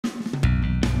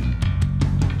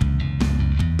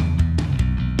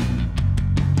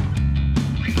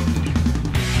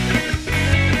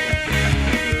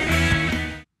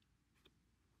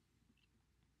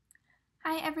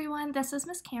Hi everyone, this is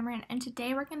Miss Cameron, and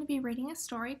today we're going to be reading a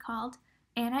story called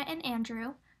Anna and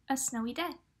Andrew, A Snowy Day.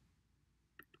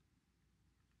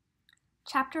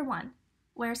 Chapter 1,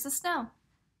 Where's the Snow?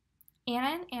 Anna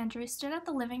and Andrew stood at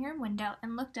the living room window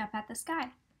and looked up at the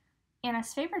sky.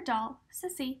 Anna's favorite doll,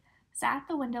 Sissy, sat at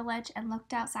the window ledge and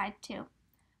looked outside too.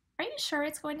 Are you sure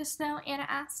it's going to snow? Anna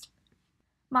asked.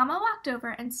 Mama walked over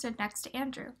and stood next to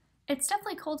Andrew. It's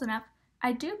definitely cold enough.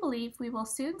 I do believe we will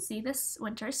soon see this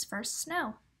winter's first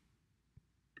snow.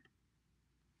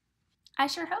 I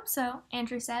sure hope so,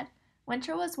 Andrew said.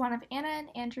 Winter was one of Anna and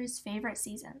Andrew's favorite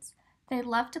seasons. They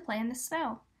loved to play in the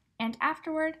snow, and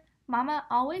afterward, Mama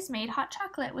always made hot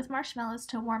chocolate with marshmallows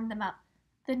to warm them up.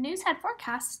 The news had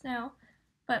forecast snow,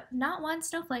 but not one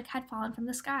snowflake had fallen from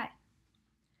the sky.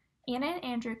 Anna and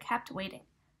Andrew kept waiting.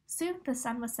 Soon the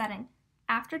sun was setting.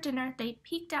 After dinner, they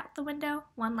peeked out the window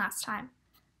one last time.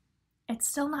 It's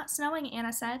still not snowing,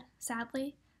 Anna said,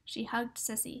 sadly. She hugged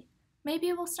Sissy. Maybe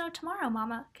it will snow tomorrow,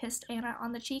 Mama kissed Anna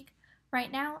on the cheek.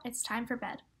 Right now, it's time for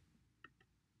bed.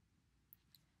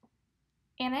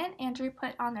 Anna and Andrew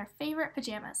put on their favorite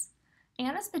pajamas.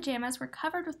 Anna's pajamas were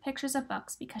covered with pictures of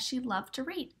books because she loved to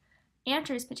read.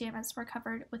 Andrew's pajamas were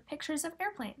covered with pictures of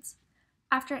airplanes.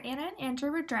 After Anna and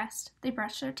Andrew were dressed, they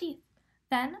brushed their teeth.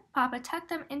 Then, Papa tucked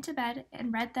them into bed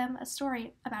and read them a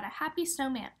story about a happy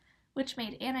snowman, which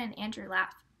made Anna and Andrew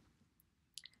laugh.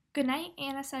 Good night,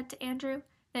 Anna said to Andrew.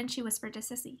 Then she whispered to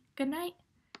Sissy, Good night.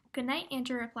 Good night,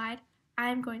 Andrew replied. I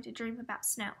am going to dream about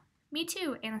snow. Me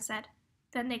too, Anna said.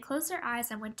 Then they closed their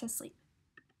eyes and went to sleep.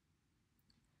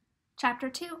 Chapter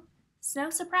 2, Snow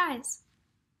Surprise.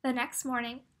 The next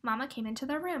morning, Mama came into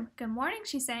their room. Good morning,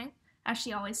 she sang, as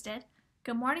she always did.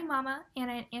 Good morning, Mama,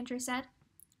 Anna and Andrew said.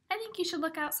 I think you should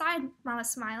look outside, Mama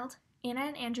smiled. Anna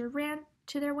and Andrew ran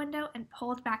to their window and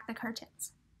pulled back the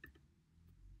curtains.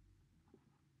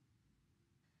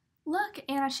 Look,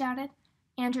 Anna shouted.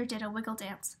 Andrew did a wiggle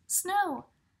dance. Snow!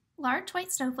 Large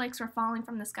white snowflakes were falling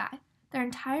from the sky. Their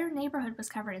entire neighborhood was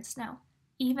covered in snow,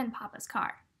 even Papa's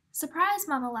car. Surprise,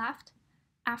 Mama laughed.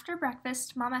 After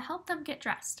breakfast, Mama helped them get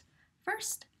dressed.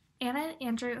 First, Anna and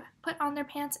Andrew put on their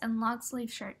pants and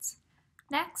long-sleeve shirts.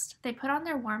 Next, they put on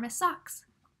their warmest socks.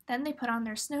 Then they put on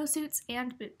their snowsuits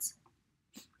and boots.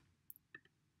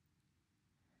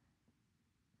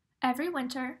 Every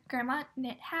winter, Grandma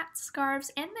knit hats,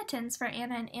 scarves, and mittens for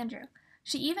Anna and Andrew.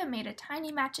 She even made a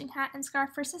tiny matching hat and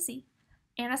scarf for Sissy.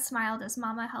 Anna smiled as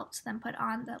Mama helped them put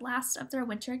on the last of their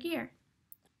winter gear.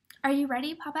 Are you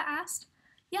ready? Papa asked.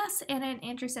 Yes, Anna and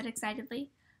Andrew said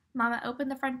excitedly. Mama opened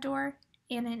the front door.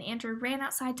 Anna and Andrew ran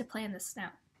outside to play in the snow.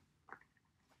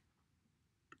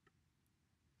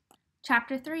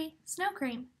 Chapter 3, Snow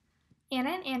Cream. Anna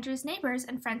and Andrew's neighbors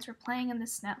and friends were playing in the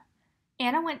snow.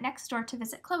 Anna went next door to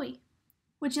visit Chloe.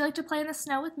 Would you like to play in the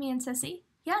snow with me and Sissy?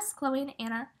 Yes, Chloe and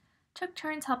Anna took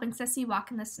turns helping Sissy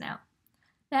walk in the snow.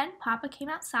 Then Papa came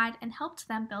outside and helped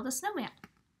them build a snowman.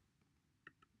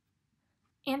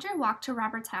 Andrew walked to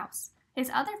Robert's house.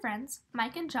 His other friends,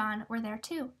 Mike and John, were there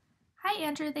too. Hi,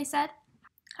 Andrew, they said.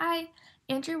 Hi.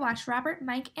 Andrew watched Robert,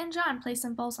 Mike, and John place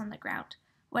some bowls on the ground.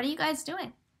 What are you guys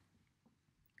doing?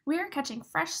 We are catching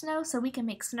fresh snow so we can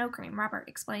make snow cream, Robert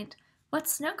explained.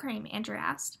 What's snow cream? Andrew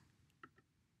asked.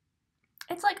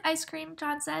 It's like ice cream,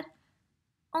 John said.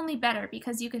 Only better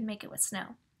because you can make it with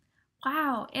snow.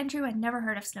 Wow, Andrew had never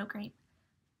heard of snow cream.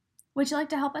 Would you like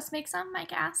to help us make some?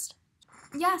 Mike asked.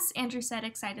 Yes, Andrew said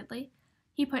excitedly.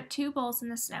 He put 2 bowls in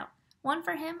the snow, one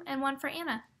for him and one for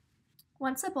Anna.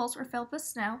 Once the bowls were filled with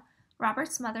snow,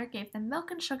 Robert's mother gave them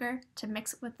milk and sugar to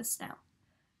mix with the snow.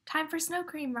 Time for snow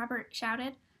cream, Robert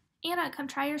shouted. Anna, come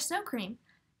try your snow cream,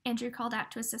 Andrew called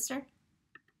out to his sister.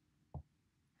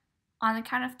 On the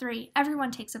count of 3, everyone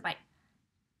takes a bite,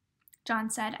 John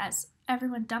said as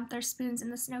everyone dumped their spoons in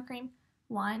the snow cream.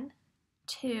 1,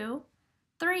 2,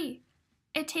 3.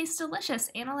 It tastes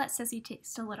delicious. Anna let Sissy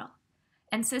taste a little.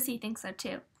 And Sissy thinks so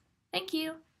too. Thank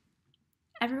you.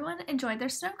 Everyone enjoyed their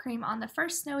snow cream on the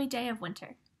first snowy day of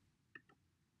winter.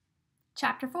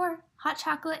 Chapter 4, Hot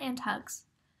Chocolate and Hugs.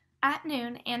 At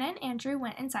noon, Anna and Andrew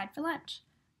went inside for lunch.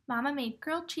 Mama made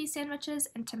grilled cheese sandwiches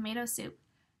and tomato soup.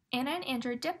 Anna and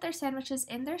Andrew dipped their sandwiches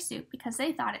in their soup because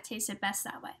they thought it tasted best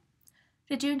that way.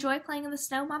 Did you enjoy playing in the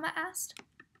snow? Mama asked.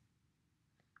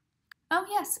 Oh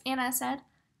yes, Anna said.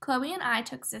 Chloe and I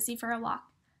took Sissy for a walk.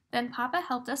 Then Papa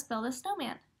helped us build a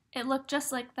snowman. It looked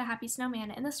just like the happy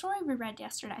snowman in the story we read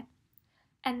yesterday.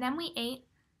 And then we ate.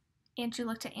 Andrew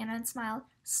looked at Anna and smiled.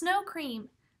 Snow cream,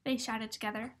 they shouted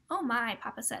together. Oh my,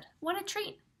 Papa said. What a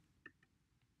treat.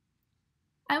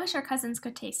 I wish our cousins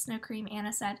could taste snow cream,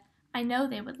 Anna said. I know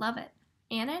they would love it.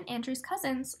 Anna and Andrew's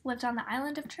cousins lived on the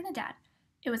island of Trinidad.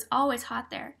 It was always hot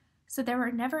there, so there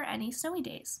were never any snowy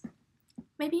days.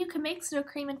 Maybe you could make snow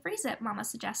cream and freeze it, Mama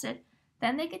suggested.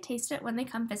 Then they could taste it when they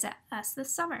come visit us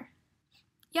this summer.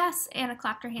 Yes, Anna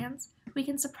clapped her hands. We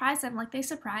can surprise them like they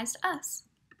surprised us.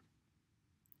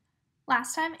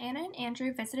 Last time Anna and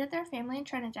Andrew visited their family in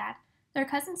Trinidad, their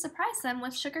cousin surprised them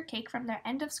with sugar cake from their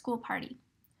end-of-school party.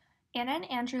 Anna and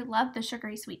Andrew loved the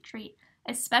sugary sweet treat,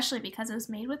 especially because it was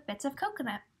made with bits of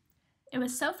coconut. It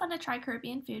was so fun to try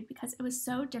Caribbean food because it was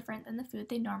so different than the food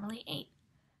they normally ate.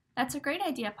 That's a great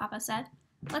idea, Papa said.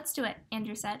 Let's do it,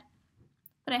 Andrew said.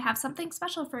 But I have something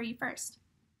special for you first.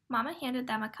 Mama handed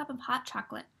them a cup of hot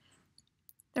chocolate.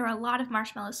 There were a lot of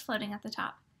marshmallows floating at the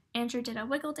top. Andrew did a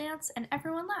wiggle dance, and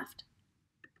everyone laughed.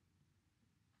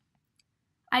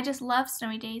 I just love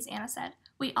snowy days, Anna said.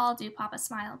 We all do, Papa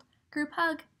smiled. Group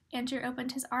hug. Andrew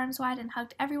opened his arms wide and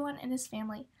hugged everyone in his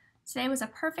family. Today was a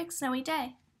perfect snowy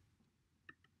day.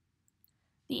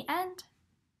 The end.